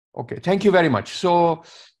Okay, thank you very much. So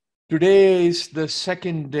today is the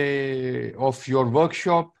second day of your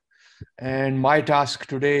workshop, and my task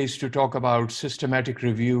today is to talk about systematic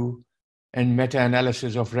review and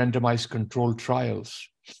meta-analysis of randomized controlled trials.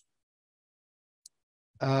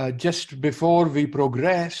 Just before we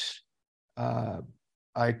progress,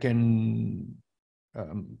 I can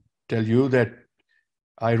tell you that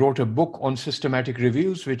I wrote a book on systematic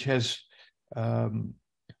reviews, which has been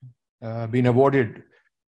awarded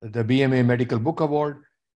the BMA Medical Book Award,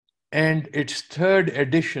 and its third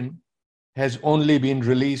edition has only been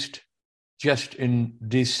released just in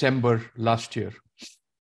December last year.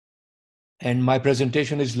 And my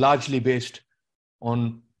presentation is largely based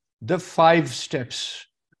on the 5 steps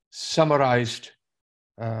summarized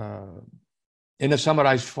in a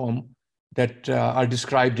summarized form that are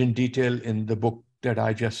described in detail in the book that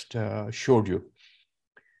I just showed you.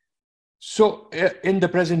 So in the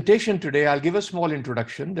presentation today, I'll give a small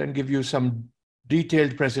introduction, then give you some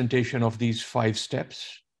detailed presentation of these 5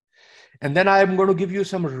 steps. And then I'm going to give you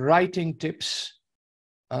some writing tips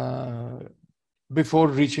before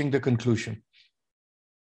reaching the conclusion.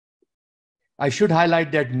 I should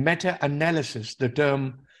highlight that meta-analysis, the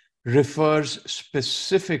term, refers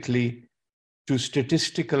specifically to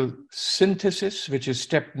statistical synthesis, which is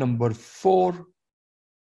step number 4.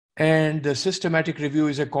 And the systematic review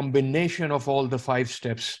is a combination of all the 5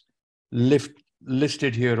 steps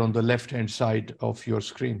listed here on the left-hand side of your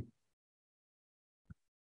screen.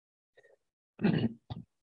 The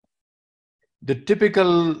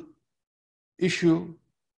typical issue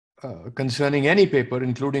concerning any paper,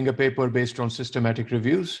 including a paper based on systematic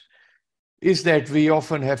reviews, is that we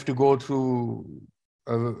often have to go through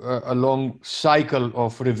a long cycle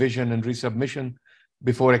of revision and resubmission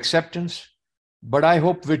before acceptance. But I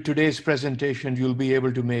hope with today's presentation, you'll be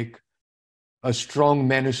able to make a strong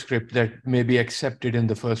manuscript that may be accepted in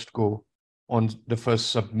the first go on the first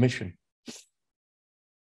submission.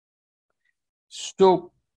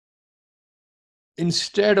 So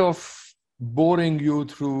instead of boring you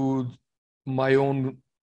through my own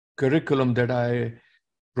curriculum that I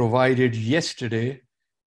provided yesterday,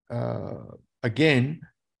 again,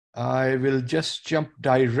 I will just jump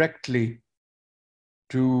directly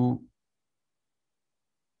to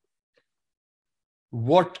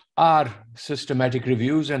what are systematic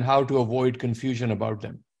reviews and how to avoid confusion about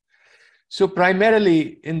them. So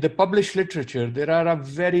primarily in the published literature, there are a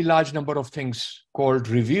very large number of things called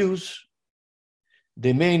reviews.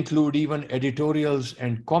 They may include even editorials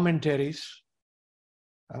and commentaries,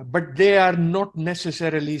 but they are not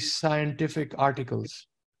necessarily scientific articles.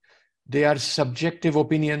 They are subjective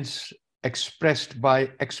opinions expressed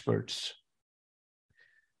by experts.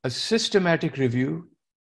 A systematic review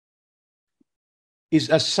is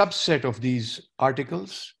a subset of these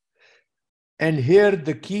articles. And here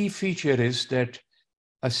the key feature is that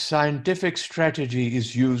a scientific strategy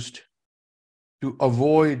is used to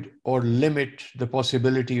avoid or limit the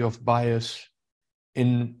possibility of bias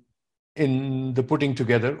in the putting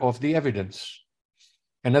together of the evidence.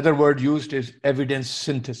 Another word used is evidence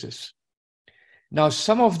synthesis. Now,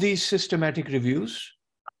 some of these systematic reviews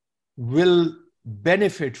will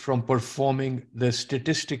benefit from performing the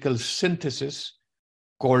statistical synthesis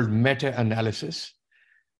called meta-analysis,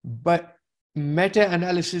 but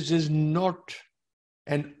meta-analysis is not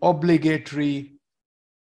an obligatory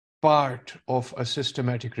part of a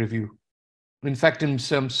systematic review. In fact, in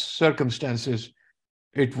some circumstances,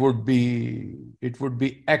 it would be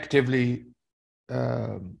actively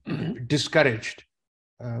discouraged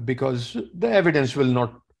because the evidence will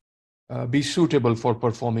not be suitable for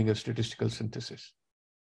performing a statistical synthesis.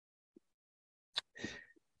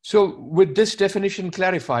 So with this definition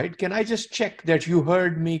clarified, can I just check that you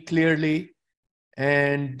heard me clearly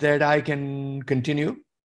and that I can continue?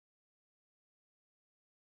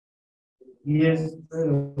 Yes, very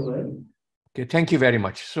well. Okay, thank you very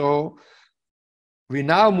much. So we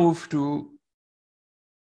now move to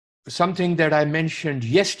something that I mentioned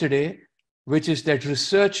yesterday, which is that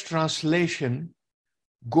research translation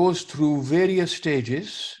goes through various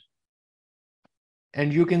stages.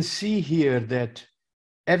 And you can see here that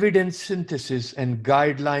evidence synthesis and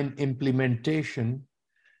guideline implementation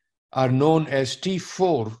are known as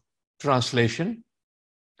T4 translation.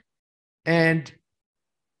 And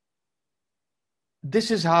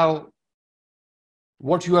this is how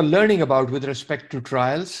what you are learning about with respect to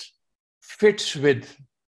trials fits with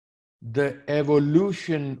the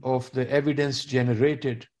evolution of the evidence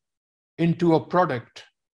generated into a product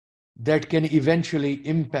that can eventually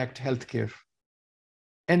impact healthcare.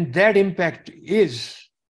 And that impact is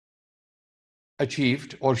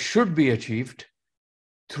achieved or should be achieved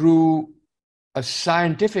through a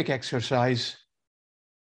scientific exercise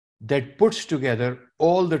that puts together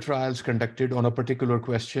all the trials conducted on a particular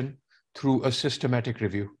question through a systematic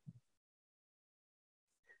review.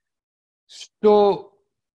 So,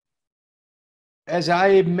 as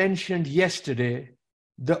I mentioned yesterday,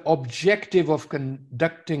 the objective of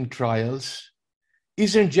conducting trials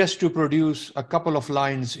isn't just to produce a couple of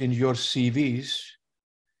lines in your CVs.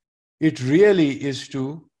 It really is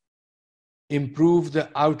to improve the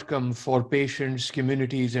outcome for patients,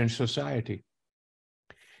 communities, and society.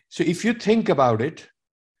 So if you think about it,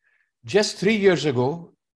 just 3 years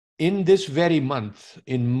ago, in this very month,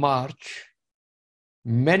 in March,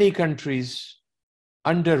 many countries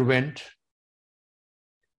underwent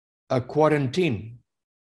a quarantine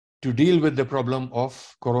to deal with the problem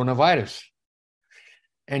of coronavirus.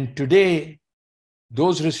 And today,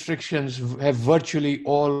 those restrictions have virtually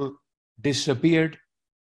all disappeared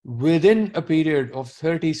within a period of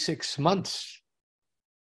 36 months.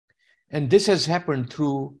 And this has happened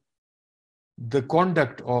through the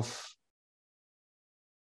conduct of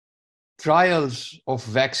trials of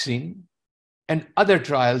vaccine and other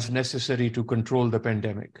trials necessary to control the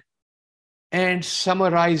pandemic, and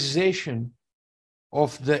summarization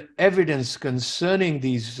of the evidence concerning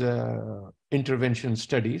these intervention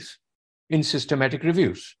studies in systematic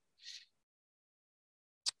reviews.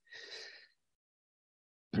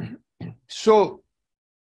 So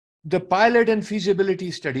the pilot and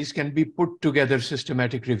feasibility studies can be put together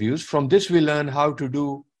systematic reviews. From this, we learn how to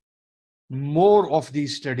do more of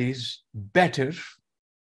these studies better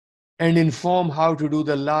and inform how to do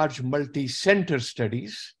the large multi-center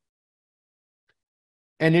studies.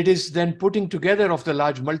 And it is then putting together of the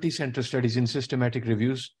large multi-center studies in systematic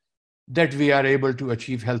reviews that we are able to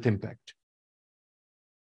achieve health impact.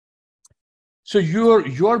 So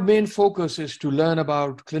your main focus is to learn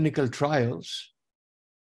about clinical trials.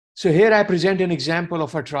 So here I present an example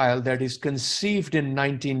of a trial that is conceived in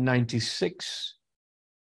 1996.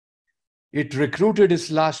 It recruited its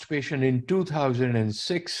last patient in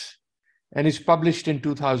 2006 and is published in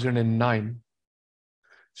 2009.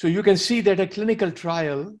 So you can see that a clinical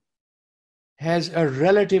trial has a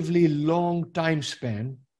relatively long time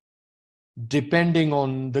span depending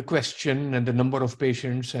on the question and the number of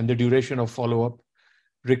patients and the duration of follow-up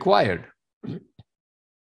required.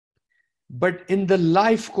 But in the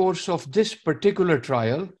life course of this particular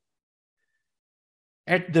trial,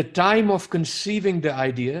 at the time of conceiving the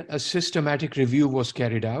idea, a systematic review was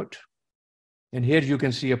carried out. And here you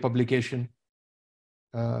can see a publication,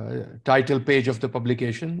 title page of the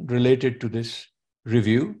publication related to this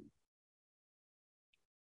review.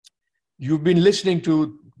 You've been listening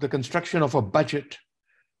to the construction of a budget.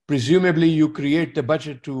 Presumably you create the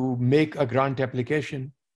budget to make a grant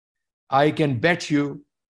application. I can bet you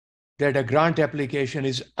that a grant application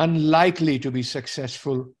is unlikely to be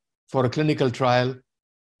successful for a clinical trial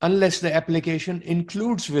unless the application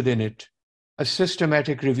includes within it a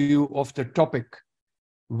systematic review of the topic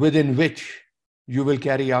within which you will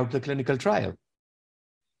carry out the clinical trial.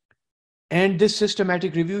 And this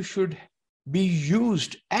systematic review should be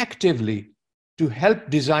used actively to help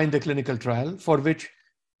design the clinical trial for which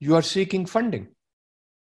you are seeking funding.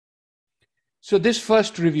 So this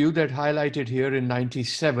first review that highlighted here in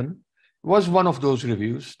 97 was one of those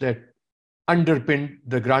reviews that underpinned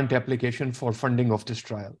the grant application for funding of this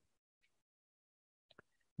trial.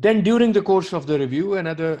 Then during the course of the review,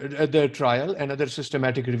 another trial, another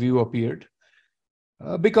systematic review appeared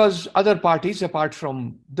because other parties, apart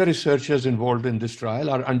from the researchers involved in this trial,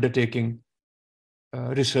 are undertaking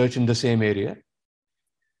research in the same area.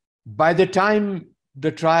 By the time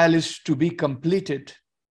the trial is to be completed,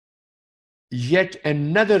 yet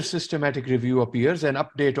another systematic review appears, an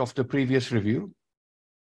update of the previous review.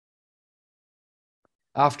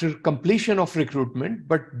 After completion of recruitment,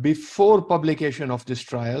 but before publication of this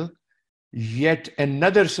trial, yet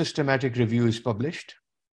another systematic review is published.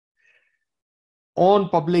 On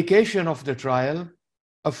publication of the trial,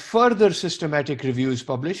 a further systematic review is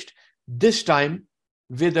published, this time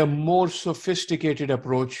with a more sophisticated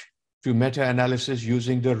approach to meta-analysis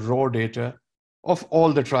using the raw data of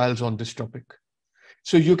all the trials on this topic.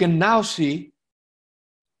 So you can now see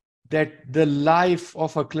that the life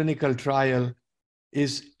of a clinical trial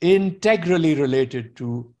is integrally related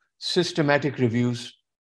to systematic reviews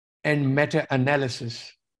and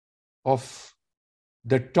meta-analysis of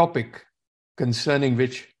the topic concerning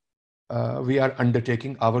which we are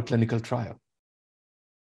undertaking our clinical trial.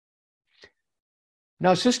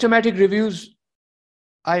 Now, systematic reviews,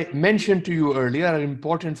 I mentioned to you earlier, are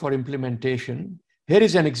important for implementation. Here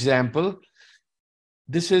is an example.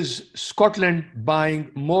 This is Scotland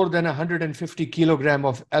buying more than 150 kilograms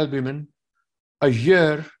of albumin a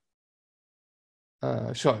year,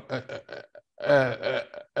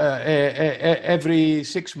 every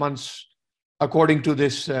 6 months, according to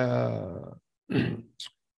this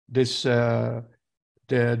this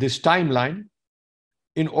timeline,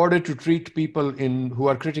 in order to treat people who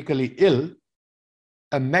are critically ill.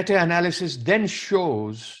 A meta-analysis then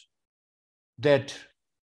shows that,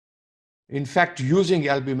 in fact, using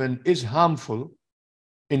albumin is harmful,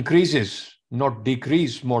 increases, not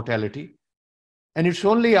decrease mortality. And it's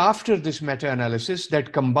only after this meta-analysis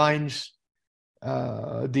that combines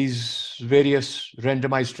these various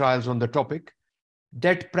randomized trials on the topic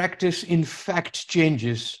that practice, in fact,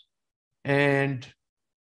 changes, and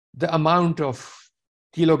the amount of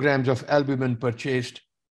kilograms of albumin purchased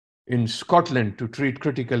in Scotland to treat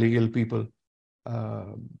critically ill people,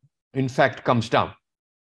 in fact, comes down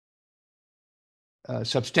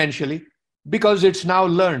substantially, because it's now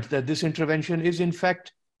learned that this intervention is, in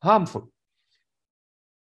fact, harmful.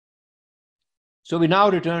 So we now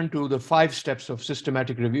return to the 5 steps of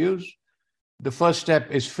systematic reviews. The first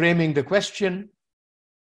step is framing the question.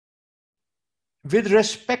 With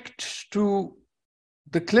respect to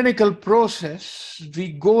the clinical process,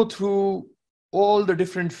 we go through all the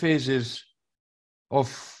different phases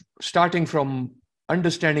of starting from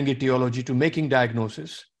understanding etiology to making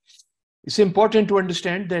diagnosis. It's important to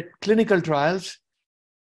understand that clinical trials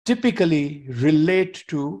typically relate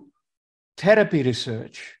to therapy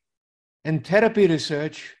research, and therapy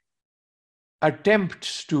research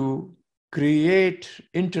attempts to create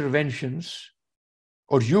interventions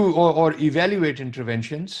or evaluate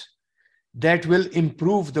interventions that will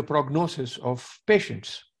improve the prognosis of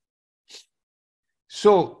patients.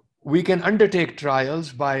 So we can undertake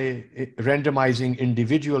trials by randomizing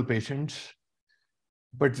individual patients,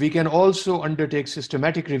 but we can also undertake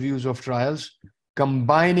systematic reviews of trials,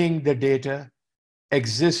 combining the data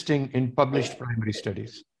existing in published primary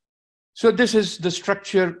studies. So this is the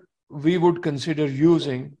structure we would consider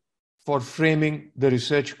using for framing the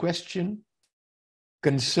research question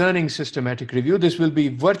concerning systematic review. This will be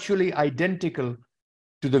virtually identical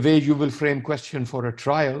to the way you will frame question for a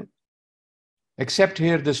trial, except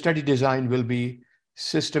here the study design will be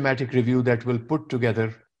systematic review that will put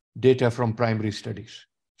together data from primary studies.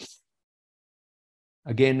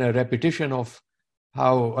 Again, a repetition of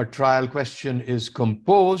how a trial question is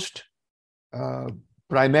composed.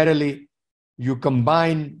 Primarily, you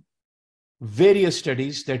combine various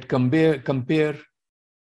studies that compare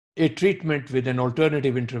a treatment with an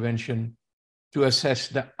alternative intervention to assess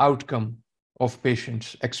the outcome of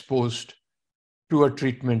patients exposed to a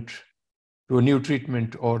treatment, to a new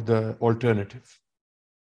treatment or the alternative.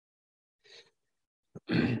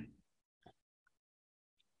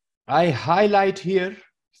 I highlight here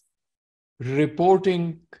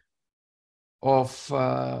reporting of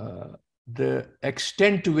the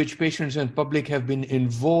extent to which patients and public have been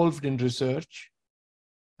involved in research.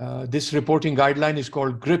 This reporting guideline is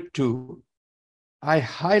called GRIP 2. I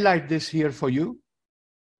highlight this here for you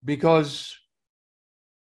because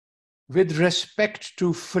with respect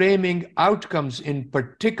to framing outcomes in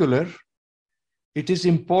particular, it is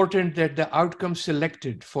important that the outcomes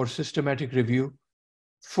selected for systematic review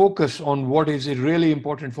focus on what is really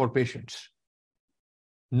important for patients,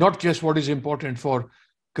 not just what is important for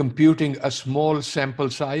computing a small sample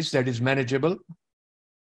size that is manageable,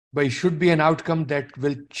 but it should be an outcome that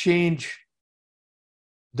will change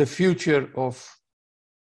the future of,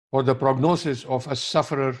 or the prognosis of a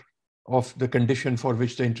sufferer of the condition for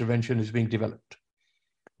which the intervention is being developed.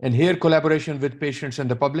 And here, collaboration with patients and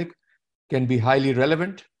the public can be highly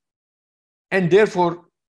relevant, and therefore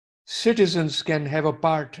citizens can have a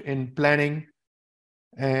part in planning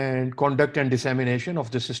and conduct and dissemination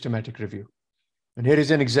of the systematic review. And here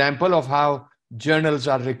is an example of how journals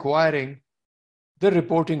are requiring the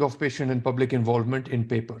reporting of patient and public involvement in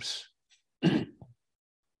papers.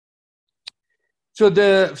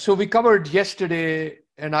 So we covered yesterday,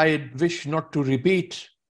 and I wish not to repeat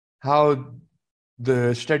how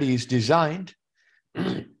the study is designed,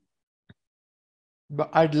 but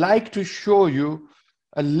I'd like to show you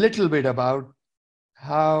a little bit about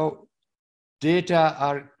how data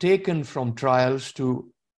are taken from trials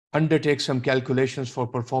to undertake some calculations for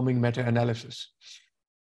performing meta-analysis.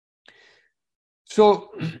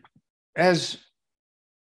 So, as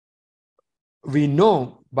we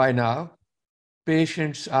know by now,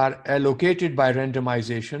 patients are allocated by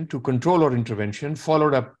randomization to control or intervention,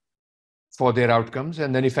 followed up for their outcomes,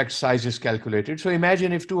 and then effect size is calculated. So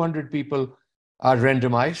imagine if 200 people are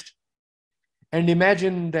randomized, and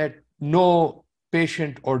imagine that no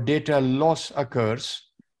patient or data loss occurs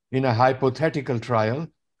in a hypothetical trial.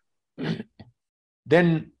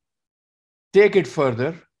 Then take it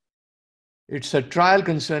further, it's a trial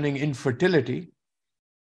concerning infertility.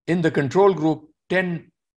 In the control group,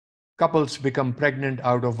 10 couples become pregnant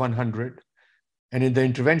out of 100. And in the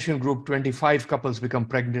intervention group, 25 couples become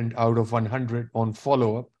pregnant out of 100 on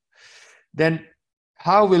follow-up. Then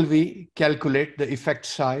how will we calculate the effect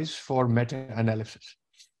size for meta-analysis?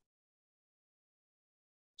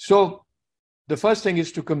 So the first thing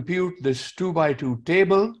is to compute this 2x2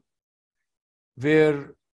 table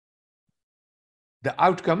where the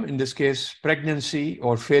outcome, in this case, pregnancy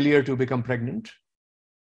or failure to become pregnant,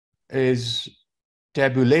 is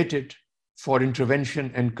tabulated for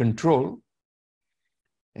intervention and control.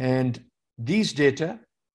 And these data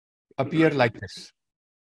appear like this.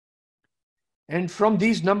 And from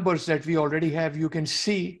these numbers that we already have, you can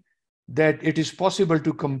see that it is possible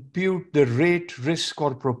to compute the rate, risk,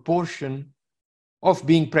 or proportion of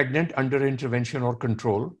being pregnant under intervention or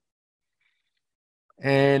control.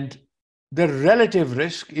 And the relative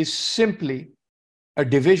risk is simply a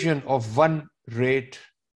division of one rate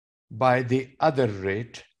by the other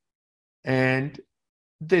rate. And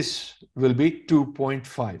this will be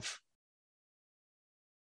 2.5.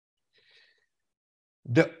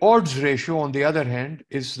 The odds ratio, on the other hand,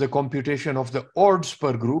 is the computation of the odds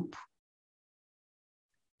per group.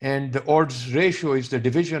 And the odds ratio is the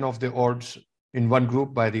division of the odds in one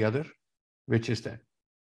group by the other, which is that.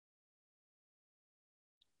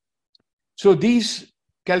 So these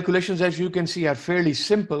calculations, as you can see, are fairly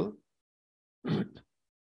simple.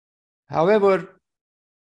 However,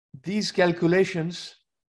 these calculations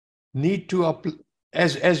need to,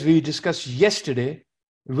 as we discussed yesterday,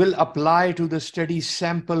 will apply to the study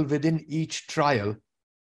sample within each trial.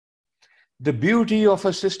 The beauty of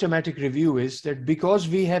a systematic review is that because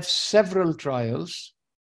we have several trials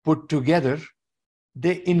put together,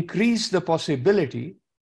 they increase the possibility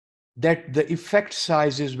that the effect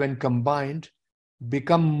sizes, when combined,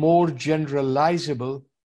 become more generalizable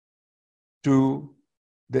to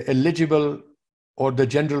the eligible or the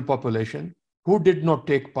general population who did not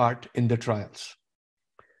take part in the trials.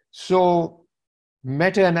 So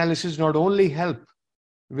meta-analysis not only help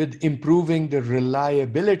with improving the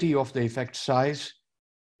reliability of the effect size,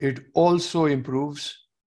 it also improves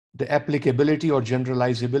the applicability or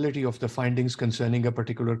generalizability of the findings concerning a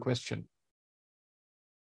particular question.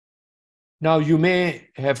 Now, you may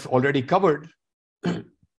have already covered, and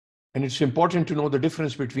it's important to know the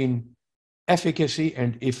difference between efficacy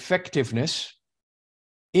and effectiveness.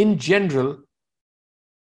 In general,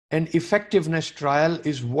 an effectiveness trial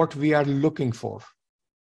is what we are looking for.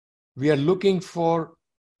 We are looking for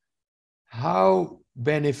how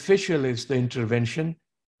beneficial is the intervention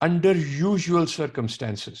under usual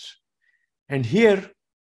circumstances. And here,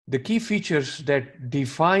 the key features that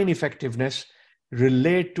define effectiveness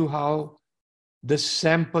relate to how the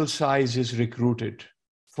sample size is recruited.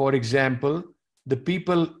 For example, the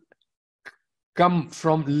people come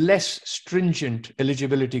from less stringent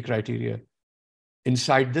eligibility criteria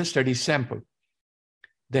inside the study sample.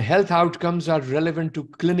 The health outcomes are relevant to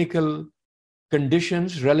clinical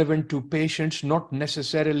conditions, relevant to patients, not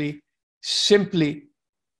necessarily simply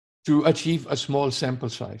to achieve a small sample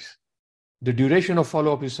size. The duration of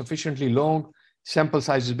follow-up is sufficiently long, sample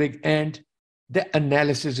size is big, and the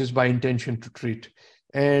analysis is by intention to treat.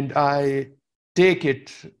 And I take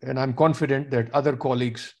it, and I'm confident that other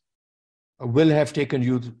colleagues will have taken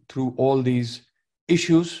you through all these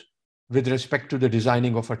issues with respect to the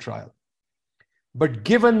designing of a trial. But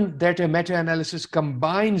given that a meta-analysis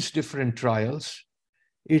combines different trials,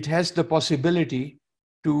 it has the possibility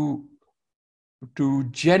to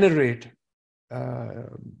generate a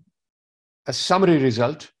summary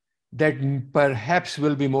result that perhaps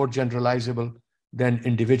will be more generalizable than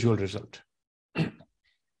individual result.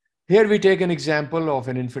 Here we take an example of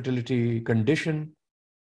an infertility condition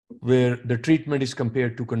where the treatment is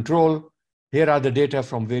compared to control. Here are the data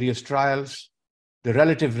from various trials. The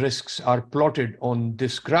relative risks are plotted on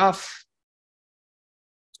this graph.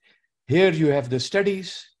 Here you have the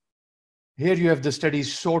studies. Here you have the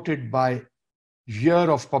studies sorted by year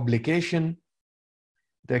of publication,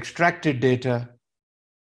 the extracted data.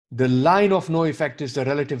 The line of no effect is the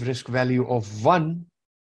relative risk value of 1.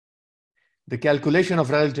 The calculation of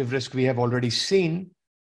relative risk we have already seen.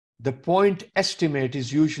 The point estimate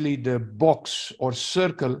is usually the box or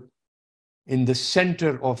circle in the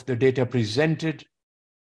center of the data presented.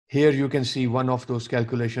 Here you can see one of those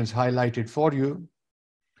calculations highlighted for you.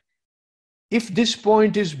 If this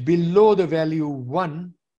point is below the value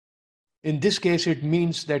 1, in this case, it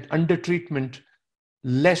means that under treatment,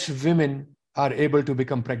 less women are able to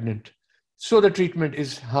become pregnant. So the treatment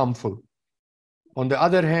is harmful. On the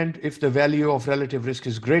other hand, if the value of relative risk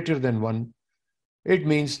is greater than 1, it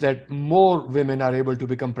means that more women are able to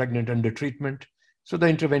become pregnant under treatment, so the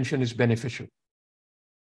intervention is beneficial.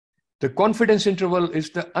 The confidence interval is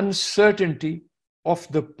the uncertainty of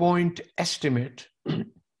the point estimate.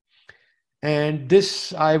 And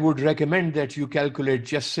this, I would recommend that you calculate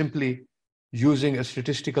just simply using a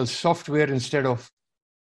statistical software instead of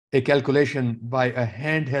a calculation by a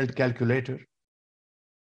handheld calculator.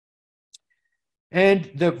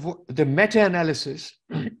 And the meta-analysis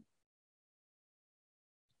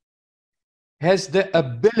has the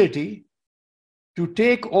ability to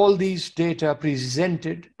take all these data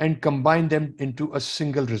presented and combine them into a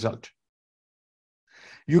single result.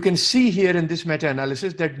 You can see here in this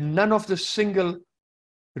meta-analysis that none of the single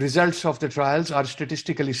results of the trials are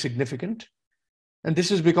statistically significant. And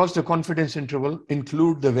this is because the confidence interval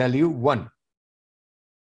include the value 1.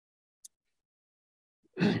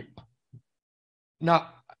 Now,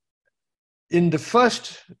 in the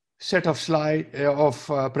first set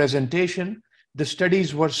of presentation, the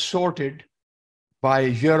studies were sorted by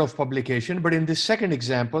year of publication, but in the second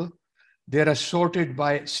example, they are sorted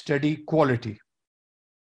by study quality.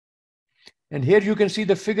 And here you can see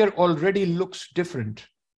the figure already looks different.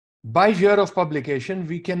 By year of publication,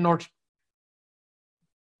 we cannot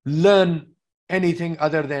learn anything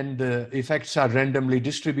other than the effects are randomly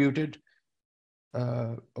distributed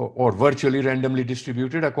or virtually randomly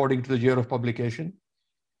distributed according to the year of publication.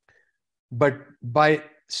 But by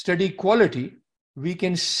study quality, we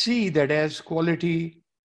can see that as quality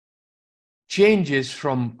changes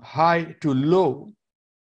from high to low,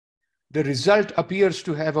 the result appears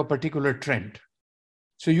to have a particular trend.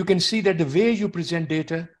 So you can see that the way you present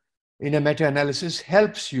data in a meta-analysis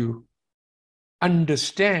helps you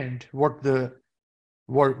understand what the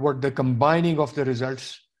combining of the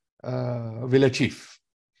results will achieve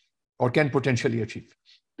or can potentially achieve.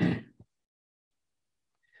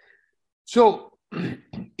 So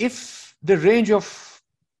if the range of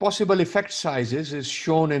possible effect sizes is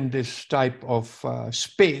shown in this type of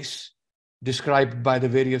space described by the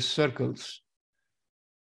various circles,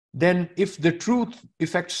 then if the truth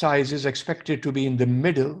effect size is expected to be in the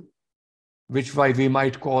middle, which we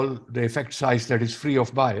might call the effect size that is free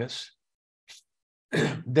of bias,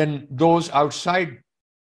 then those outside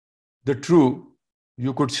the true,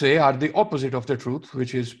 you could say, are the opposite of the truth,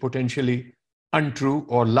 which is potentially untrue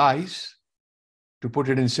or lies, to put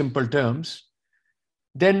it in simple terms.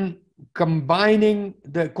 Then combining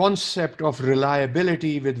the concept of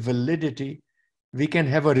reliability with validity, we can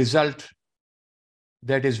have a result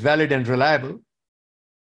that is valid and reliable.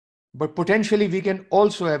 But potentially we can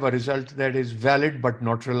also have a result that is valid but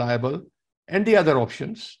not reliable, and the other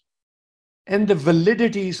options. And the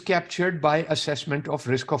validity is captured by assessment of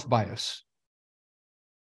risk of bias.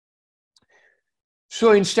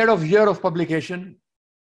 So instead of year of publication,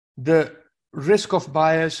 the risk of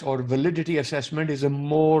bias or validity assessment is a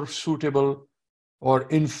more suitable or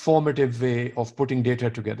informative way of putting data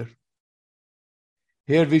together.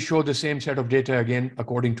 Here we show the same set of data again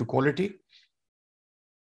according to quality.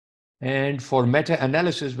 And for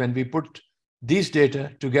meta-analysis, when we put these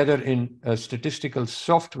data together in a statistical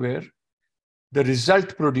software, the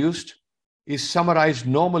result produced is summarized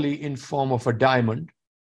normally in form of a diamond,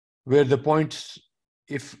 where the point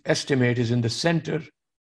if estimate is in the center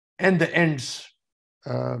and the ends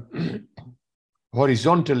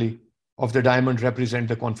horizontally of the diamond represent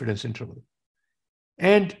the confidence interval.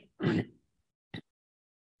 And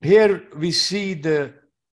here we see the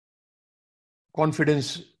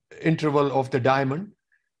confidence interval of the diamond.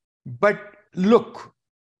 But look,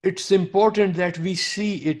 it's important that we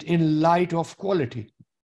see it in light of quality.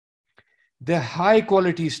 The high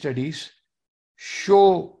quality studies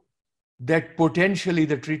show that potentially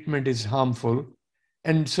the treatment is harmful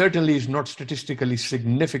and certainly is not statistically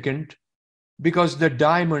significant because the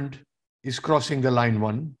diamond is crossing the line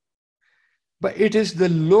 1. But it is the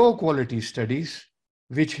low quality studies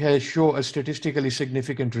which show a statistically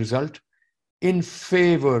significant result in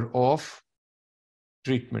favor of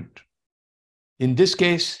treatment. In this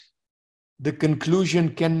case, the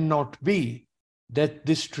conclusion cannot be that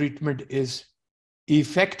this treatment is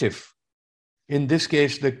effective. In this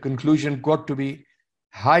case, the conclusion got to be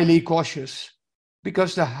highly cautious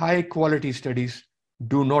because the high quality studies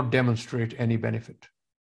do not demonstrate any benefit.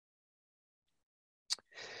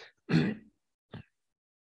 In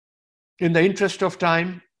the interest of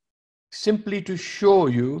time, simply to show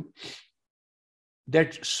you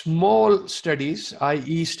that small studies,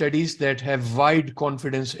 i.e. studies that have wide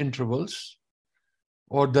confidence intervals,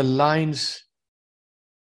 or the lines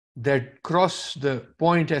that cross the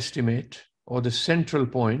point estimate or the central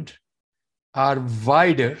point, are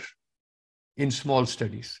wider in small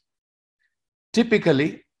studies.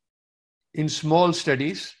 Typically, in small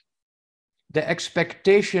studies, the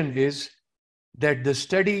expectation is that the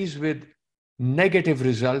studies with negative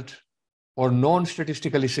result or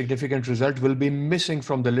non-statistically significant result will be missing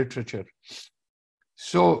from the literature.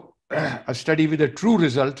 So a study with a true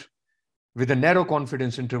result with a narrow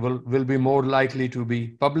confidence interval will be more likely to be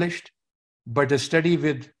published, but a study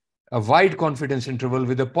with a wide confidence interval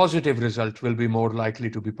with a positive result will be more likely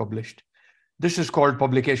to be published. This is called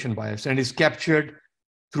publication bias and is captured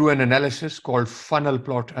through an analysis called funnel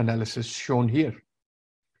plot analysis, shown here.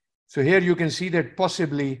 So here you can see that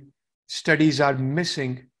possibly studies are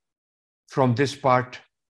missing from this part,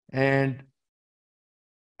 and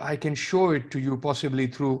I can show it to you possibly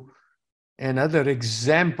through another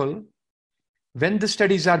example. When the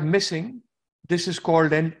studies are missing, this is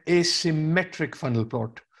called an asymmetric funnel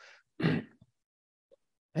plot.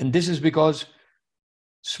 And this is because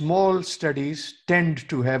small studies tend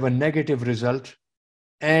to have a negative result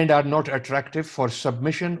and are not attractive for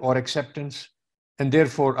submission or acceptance, and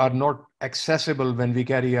therefore are not accessible when we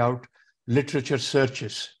carry out literature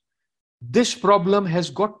searches. This problem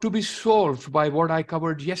has got to be solved by what I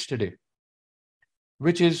covered yesterday,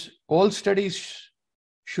 which is all studies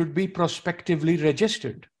should be prospectively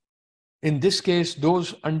registered. In this case,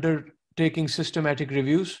 those undertaking systematic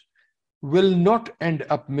reviews will not end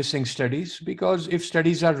up missing studies, because if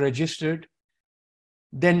studies are registered,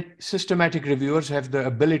 then systematic reviewers have the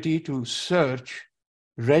ability to search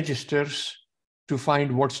registers to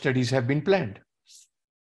find what studies have been planned.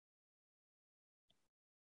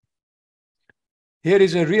 Here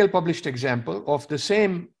is a real published example of the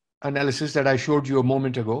same analysis that I showed you a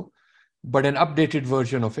moment ago, but an updated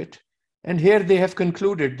version of it. And here they have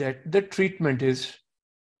concluded that the treatment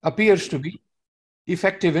appears to be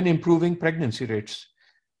effective in improving pregnancy rates.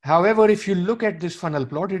 However, if you look at this funnel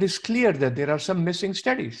plot, it is clear that there are some missing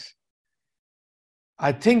studies.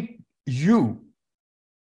 I think you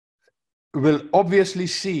will obviously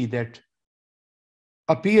see that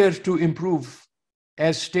appear to improve,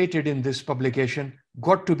 as stated in this publication,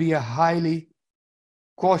 got to be a highly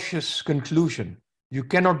cautious conclusion. You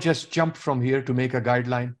cannot just jump from here to make a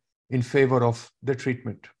guideline in favor of the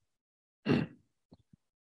treatment.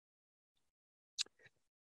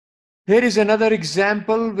 Here is another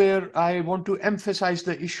example where I want to emphasize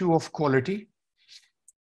the issue of quality.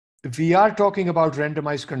 We are talking about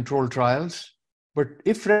randomized controlled trials, but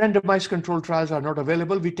if randomized controlled trials are not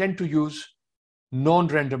available, we tend to use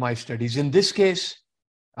non-randomized studies. In this case,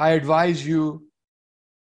 I advise you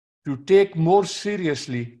to take more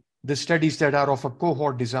seriously the studies that are of a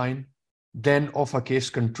cohort design than of a case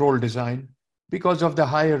control design, because of the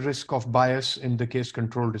higher risk of bias in the case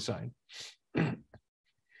control design.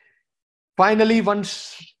 Finally,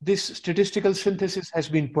 once this statistical synthesis has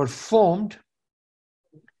been performed,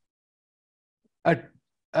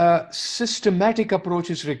 a systematic approach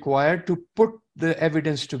is required to put the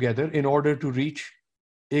evidence together in order to reach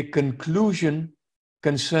a conclusion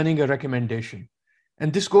concerning a recommendation.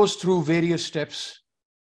 And this goes through various steps,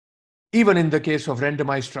 even in the case of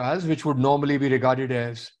randomized trials, which would normally be regarded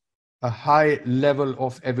as a high level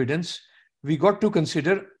of evidence. We got to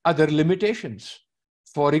consider other limitations.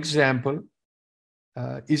 For example,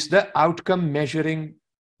 is the outcome measuring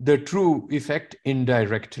the true effect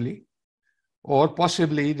indirectly? Or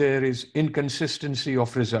possibly there is inconsistency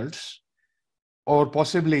of results, or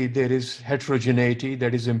possibly there is heterogeneity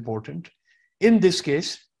that is important. In this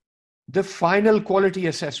case, the final quality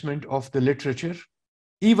assessment of the literature,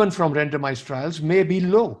 even from randomized trials, may be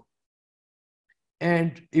low.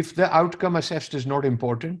 And if the outcome assessed is not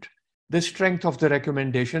important, the strength of the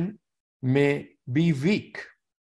recommendation may be weak.